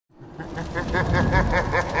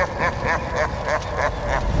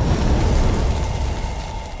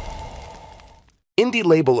Indie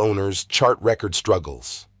label owners chart record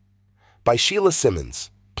struggles. By SHEILA Simmons,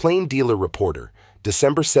 Plain Dealer Reporter,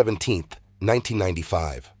 December 17th,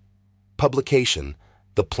 1995. Publication,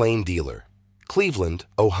 The Plain Dealer, Cleveland,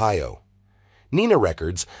 Ohio. Nina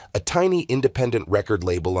Records, a tiny independent record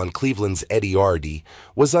label on Cleveland's Eddy,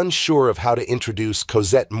 was unsure of how to introduce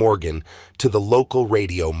Cozette Morgan to the local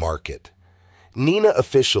radio market. Nina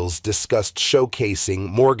officials discussed showcasing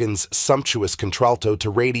Morgan's sumptuous contralto to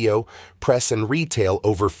radio, press, and retail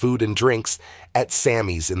over food and drinks at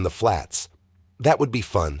Sammy's in the Flats. That would be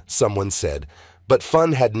fun, someone said, but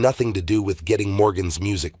fun had nothing to do with getting Morgan's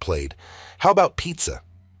music played. How about pizza?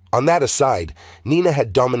 On that aside, Nina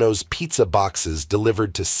had Domino's pizza boxes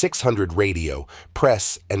delivered to 600 radio,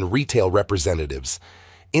 press, and retail representatives.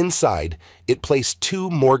 Inside, it placed 2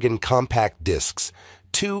 Morgan compact discs,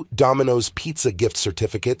 2 Domino's pizza gift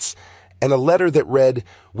certificates, and a letter that read,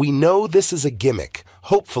 "We know this is a gimmick.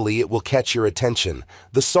 Hopefully it will catch your attention.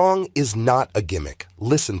 The song is not a gimmick.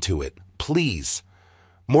 Listen to it, please."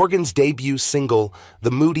 Morgan's debut single,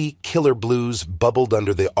 The Moody Killer Blues, bubbled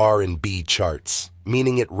under the R&B charts,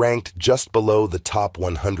 meaning it ranked just below the top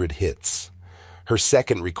 100 hits. Her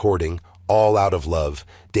second recording, All Out of Love,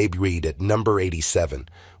 debuted at number 87,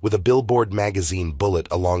 with a Billboard magazine bullet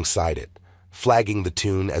alongside it, flagging the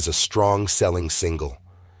tune as a strong-selling single.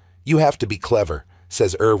 "You have to be clever,"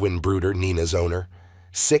 says Erwin Bruder, Nina's owner.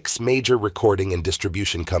 6 major recording and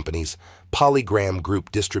distribution companies, Polygram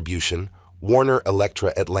Group Distribution, Warner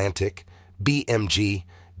Elektra Atlantic, BMG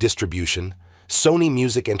Distribution, Sony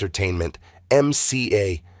Music Entertainment,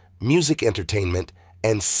 MCA Music Entertainment,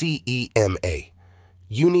 and CEMA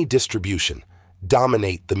Uni Distribution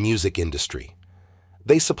dominate the music industry.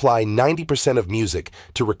 They supply 90% of music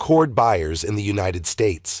to record buyers in the United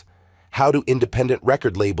States. How do independent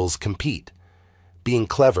record labels compete? Being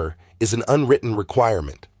clever is an unwritten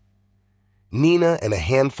requirement. Nina and a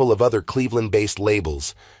handful of other Cleveland-based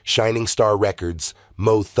labels, Shining Star Records,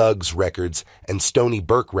 Mo Thugs Records, and Stony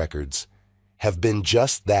Burke Records, have been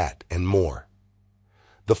just that and more.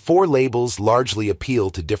 The 4 labels largely appeal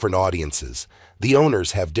to different audiences. The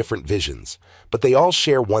owners have different visions, but they all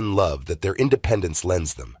share one love that their independence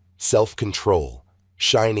lends them: self-control,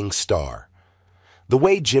 shining star. The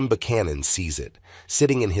way Jim Buchanan sees it,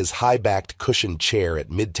 sitting in his high-backed cushioned chair at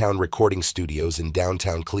Midtown Recording Studios in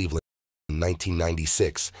downtown Cleveland in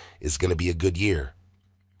 1996, is going to be a good year.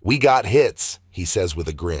 "We got hits," he says with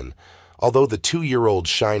a grin. Although the 2-year-old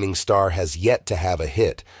Shining Star has yet to have a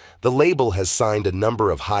hit, the label has signed a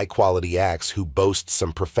number of high-quality acts who boast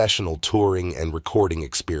some professional touring and recording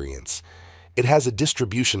experience. It has a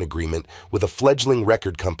distribution agreement with a fledgling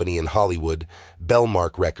record company in Hollywood,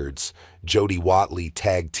 Bellmark Records, Jody Watley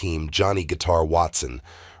tag team Johnny Guitar Watson,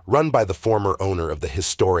 run by the former owner of the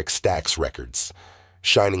historic Stax Records.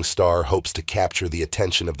 Shining Star hopes to capture the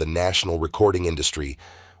attention of the national recording industry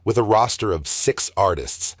with a roster of 6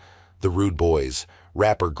 artists: The Rude Boys,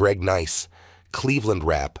 rapper Greg Nice, Cleveland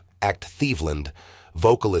Rap act Thieveland,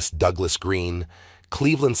 vocalist Douglas Green,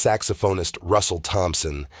 Cleveland saxophonist Russell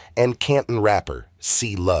Thompson, and Canton rapper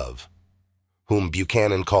C. Love, whom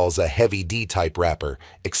Buchanan calls a heavy D-type rapper,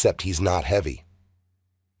 except he's not heavy.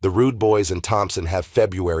 The Rude Boys and Thompson have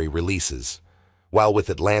February releases, while with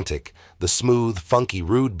Atlantic, the smooth, funky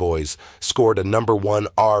Rude Boys scored a #1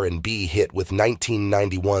 R&B hit with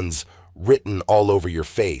 1991's Written All Over Your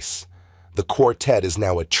Face. The quartet is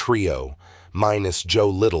now a trio, minus Joe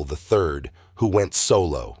Little III, who went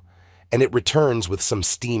solo, and it returns with some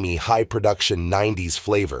steamy, high-production 90s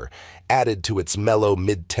flavor added to its mellow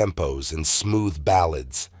mid-tempos and smooth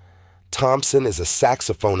ballads. Thompson is a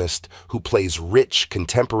saxophonist who plays rich,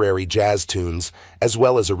 contemporary jazz tunes as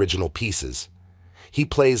well as original pieces. He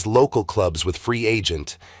plays local clubs with Free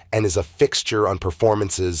Agent and is a fixture on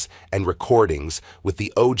performances and recordings with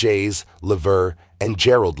the OJs, Lever, and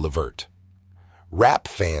Gerald Levert. Rap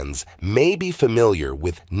fans may be familiar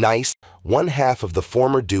with Nice, one half of the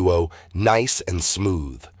former duo Nice and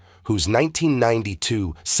Smooth, whose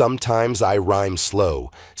 1992 Sometimes I Rhyme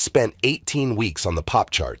Slow spent 18 weeks on the pop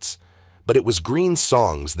charts. But it was Green's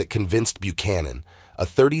songs that convinced Buchanan, a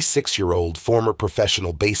 36-year-old former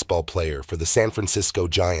professional baseball player for the San Francisco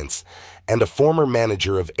Giants and a former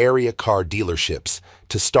manager of area car dealerships,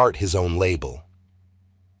 to start his own label.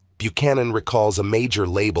 Buchanan recalls a major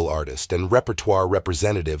label artist and repertoire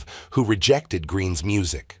representative who rejected Green's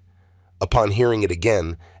music. Upon hearing it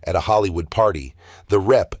again at a Hollywood party, the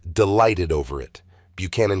rep delighted over it.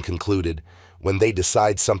 Buchanan concluded, "When they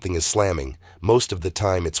decide something is slamming, most of the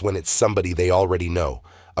time it's when it's somebody they already know,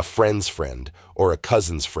 a friend's friend or a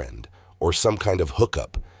cousin's friend, or some kind of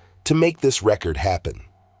hookup, to make this record happen.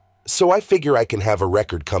 So I figure I can have a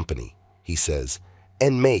record company," he says,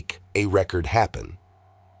 and make a record happen.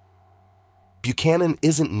 Buchanan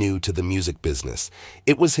isn't new to the music business.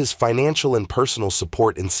 It was his financial and personal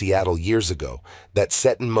support in Seattle years ago that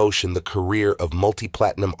set in motion the career of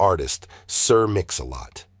multi-platinum artist Sir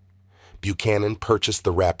Mix-a-Lot. Buchanan purchased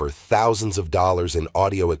the rapper thousands of dollars in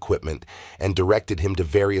audio equipment and directed him to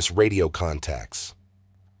various radio contacts.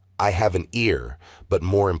 "I have an ear, but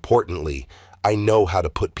more importantly, I know how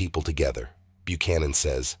to put people together," Buchanan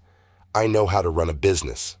says. "I know how to run a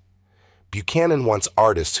business." Buchanan wants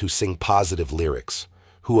artists who sing positive lyrics,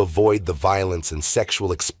 who avoid the violence and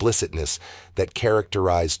sexual explicitness that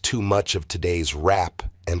characterize too much of today's rap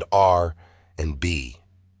and R&B.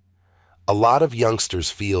 A lot of youngsters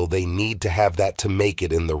feel they need to have that to make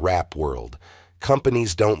it in the rap world.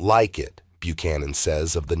 Companies don't like it, Buchanan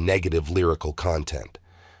says, of the negative lyrical content.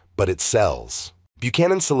 But it sells.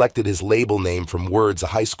 Buchanan selected his label name from words a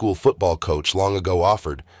high school football coach long ago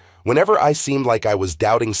offered. "Whenever I seemed like I was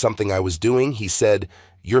doubting something I was doing," he said,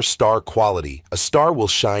 "you're star quality. A star will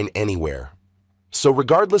shine anywhere." So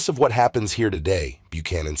regardless of what happens here today,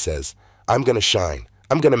 Buchanan says, "I'm gonna shine.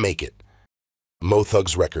 I'm gonna make it." Mo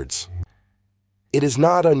Thugs Records. It is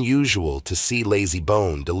not unusual to see Lazy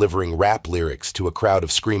Bone delivering rap lyrics to a crowd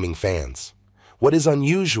of screaming fans. What is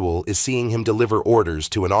unusual is seeing him deliver orders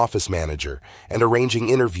to an office manager and arranging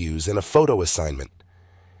interviews and a photo assignment.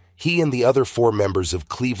 He and the other 4 members of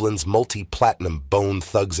Cleveland's multi-platinum Bone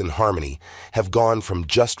Thugs and Harmony have gone from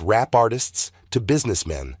just rap artists to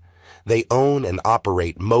businessmen. They own and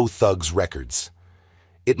operate Mo Thugs Records.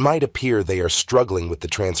 It might appear they are struggling with the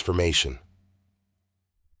transformation.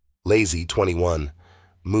 Lazy, 21,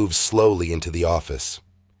 moves slowly into the office.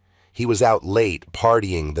 He was out late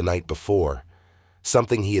partying the night before,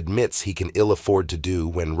 something he admits he can ill afford to do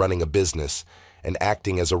when running a business and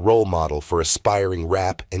acting as a role model for aspiring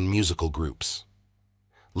rap and musical groups.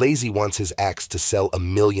 Lazy wants his acts to sell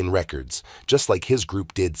 1 million records, just like his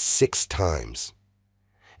group did 6 times.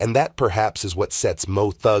 And that perhaps is what sets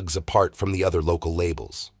Mo Thugs apart from the other local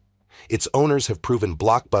labels. Its owners have proven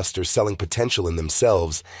blockbuster selling potential in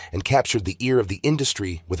themselves and captured the ear of the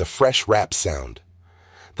industry with a fresh rap sound.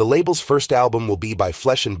 The label's first album will be by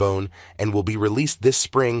Flesh and Bone and will be released this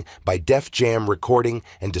spring by Def Jam Recording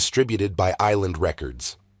and distributed by Island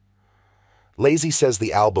Records. Lazy says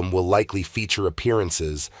the album will likely feature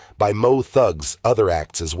appearances by Mo Thugs' other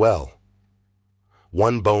acts as well.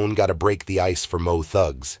 "One bone gotta break the ice for Mo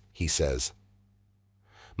Thugs," he says.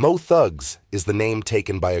 Mo Thugs is the name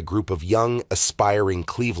taken by a group of young, aspiring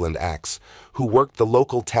Cleveland acts who worked the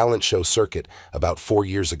local talent show circuit about 4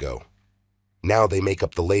 years ago. Now they make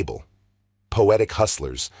up the label. Poetic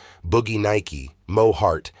Hustlers, Boogie Nike, Mo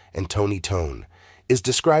Hart, and Tony Tone is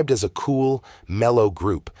described as a cool, mellow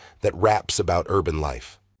group that raps about urban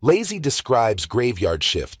life. Lazy describes Graveyard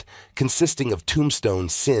Shift, consisting of Tombstone,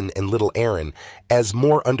 Sin, and Little Aaron, as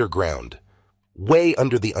more underground. Way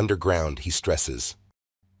under the underground, he stresses.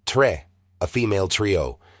 Tre, a female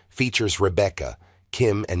trio, features Rebecca,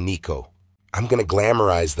 Kim, and Nico. "I'm gonna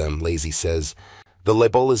glamorize them," Lazy says. The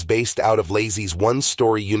label is based out of Lazy's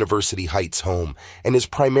 1-story University Heights home and is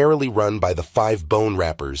primarily run by the 5 Bone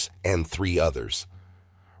rappers and 3 others.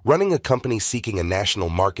 Running a company seeking a national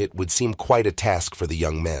market would seem quite a task for the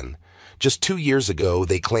young men. Just 2 years ago,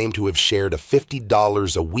 they claimed to have shared a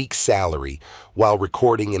 $50 a week salary while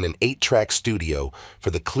recording in an 8-track studio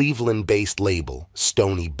for the Cleveland-based label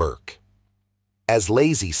Stony Burke. As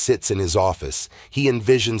Lazy sits in his office, he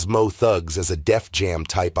envisions Mo Thugs as a Def Jam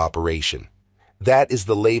type operation. That is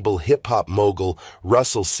the label hip-hop mogul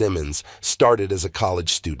Russell Simmons started as a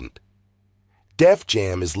college student. Def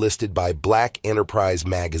Jam is listed by Black Enterprise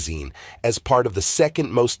magazine as part of the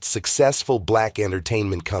second most successful black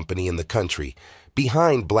entertainment company in the country,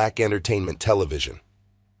 behind Black Entertainment Television.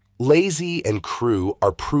 Lazy and crew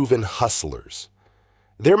are proven hustlers.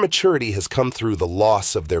 Their maturity has come through the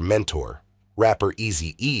loss of their mentor, rapper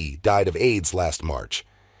Eazy-E, died of AIDS last March,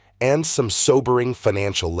 and some sobering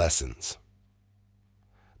financial lessons.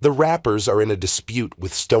 The rappers are in a dispute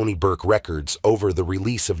with Stony Burke Records over the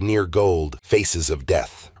release of Near Gold, Faces of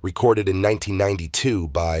Death, recorded in 1992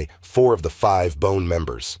 by 4 of the 5 Bone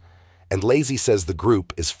members. And Lazy says the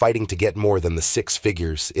group is fighting to get more than the 6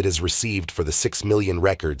 figures it has received for the 6 million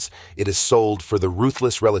records it has sold for the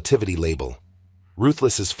Ruthless Relativity label.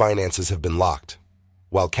 Ruthless's finances have been locked,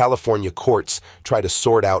 while California courts try to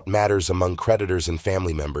sort out matters among creditors and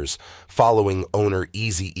family members following owner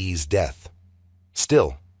Eazy-E's death.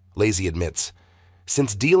 Still, Lazy admits,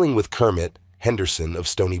 "Since dealing with Kermit Henderson of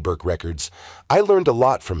Stony Burke Records, I learned a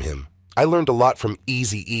lot from him. I learned a lot from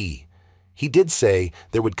Eazy-E. He did say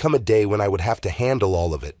there would come a day when I would have to handle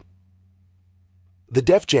all of it." The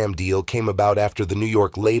Def Jam deal came about after the New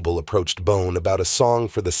York label approached Bone about a song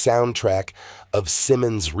for the soundtrack of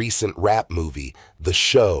Simmons' recent rap movie, The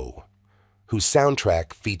Show, whose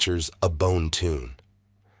soundtrack features a Bone tune.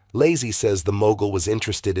 Lazy says the mogul was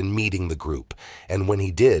interested in meeting the group, and when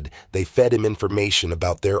he did, they fed him information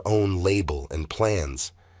about their own label and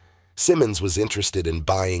plans. Simmons was interested in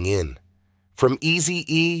buying in. From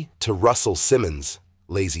Eazy-E to Russell Simmons,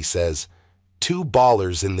 Lazy says, two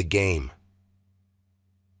ballers in the game.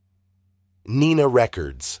 Nina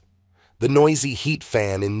Records. The noisy heat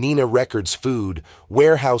fan in Nina Records' food,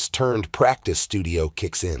 warehouse-turned-practice studio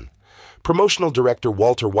kicks in. Promotional director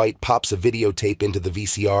Walter White pops a videotape into the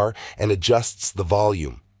VCR and adjusts the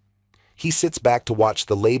volume. He sits back to watch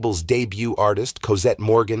the label's debut artist, Cozette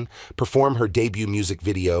Morgan, perform her debut music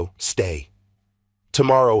video, Stay.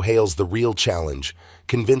 Tomorrow hails the real challenge,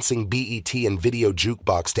 convincing BET and Video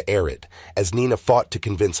Jukebox to air it, as Nina fought to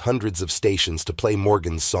convince hundreds of stations to play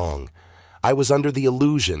Morgan's song. I was under the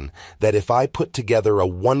illusion that if I put together a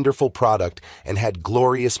wonderful product and had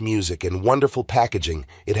glorious music and wonderful packaging,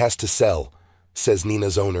 it has to sell, says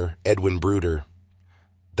Nina's owner, Edwin Bruder.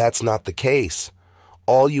 That's not the case.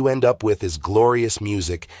 All you end up with is glorious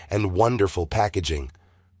music and wonderful packaging.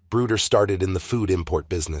 Bruder started in the food import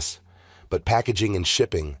business, but packaging and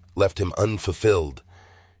shipping left him unfulfilled.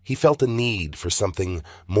 He felt a need for something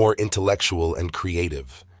more intellectual and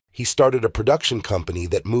creative. He started a production company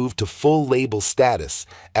that moved to full label status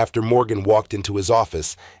after Morgan walked into his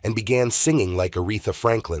office and began singing like Aretha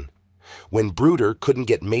Franklin. When Bruder couldn't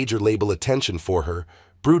get major label attention for her,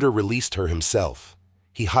 Bruder released her himself.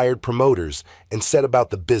 He hired promoters and set about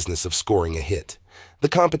the business of scoring a hit. The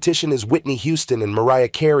competition is Whitney Houston and Mariah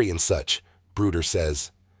Carey and such, Bruder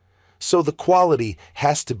says. So the quality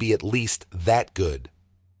has to be at least that good.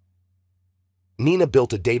 Nina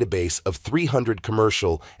built a database of 300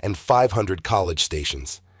 commercial and 500 college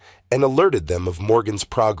stations and alerted them of Morgan's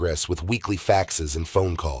progress with weekly faxes and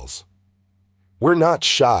phone calls. We're not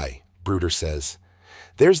shy, Bruder says.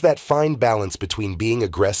 There's that fine balance between being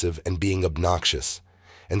aggressive and being obnoxious,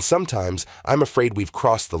 and sometimes I'm afraid we've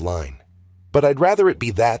crossed the line. But I'd rather it be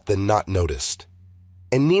that than not noticed.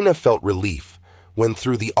 And Nina felt relief when,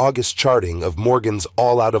 through the August charting of Morgan's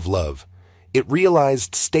All Out of Love, it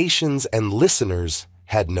realized stations and listeners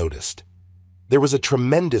had noticed. There was a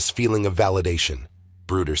tremendous feeling of validation,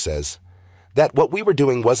 Bruder says, that what we were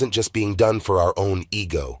doing wasn't just being done for our own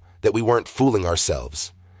ego, that we weren't fooling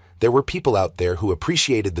ourselves. There were people out there who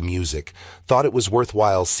appreciated the music, thought it was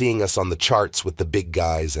worthwhile seeing us on the charts with the big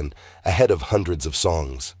guys and ahead of hundreds of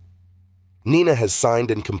songs. Nina has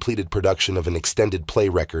signed and completed production of an extended play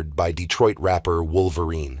record by Detroit rapper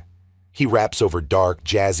Wolverine. He raps over dark,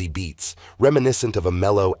 jazzy beats, reminiscent of a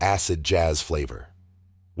mellow, acid jazz flavor.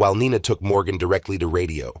 While Nina took Morgan directly to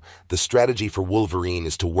radio, the strategy for Wolverine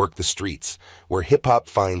is to work the streets, where hip-hop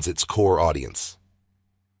finds its core audience.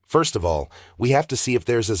 First of all, we have to see if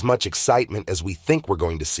there's as much excitement as we think we're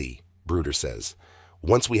going to see, Bruder says.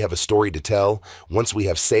 Once we have a story to tell, once we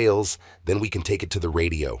have sales, then we can take it to the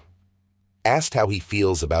radio. Asked how he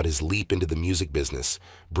feels about his leap into the music business,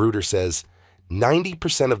 Bruder says,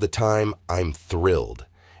 90% of the time, I'm thrilled,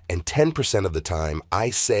 and 10% of the time, I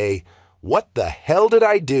say, what the hell did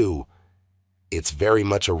I do? It's very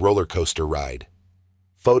much a roller coaster ride.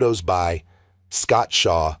 Photos by Scott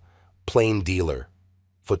Shaw, Plain Dealer,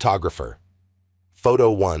 photographer. Photo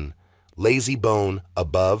 1, Lazy Bone,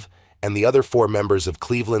 above, and the other 4 members of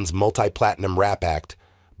Cleveland's multi-platinum rap act,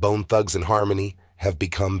 Bone Thugs and Harmony, have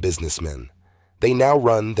become businessmen. They now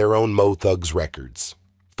run their own Mo Thugs Records.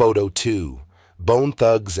 Photo 2, Bone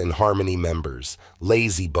Thugs and Harmony members,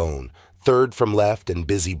 Lazy Bone, third from left, and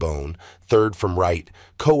Busy Bone, third from right,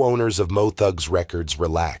 co-owners of Mo Thugs Records,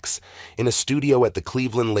 relax, in a studio at the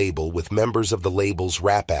Cleveland label with members of the label's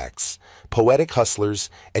rap acts, Poetic Hustlers,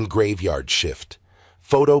 and Graveyard Shift.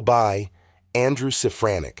 Photo by Andrew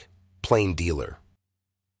Sifranic, Plain Dealer.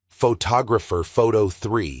 Photographer Photo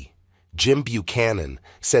 3, Jim Buchanan,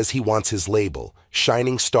 says he wants his label,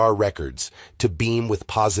 Shining Star Records, to beam with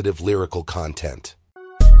positive lyrical content.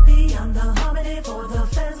 Beyond the harmony for the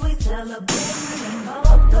fans we celebrate.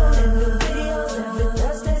 In the videos every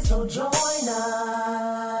Thursday, so join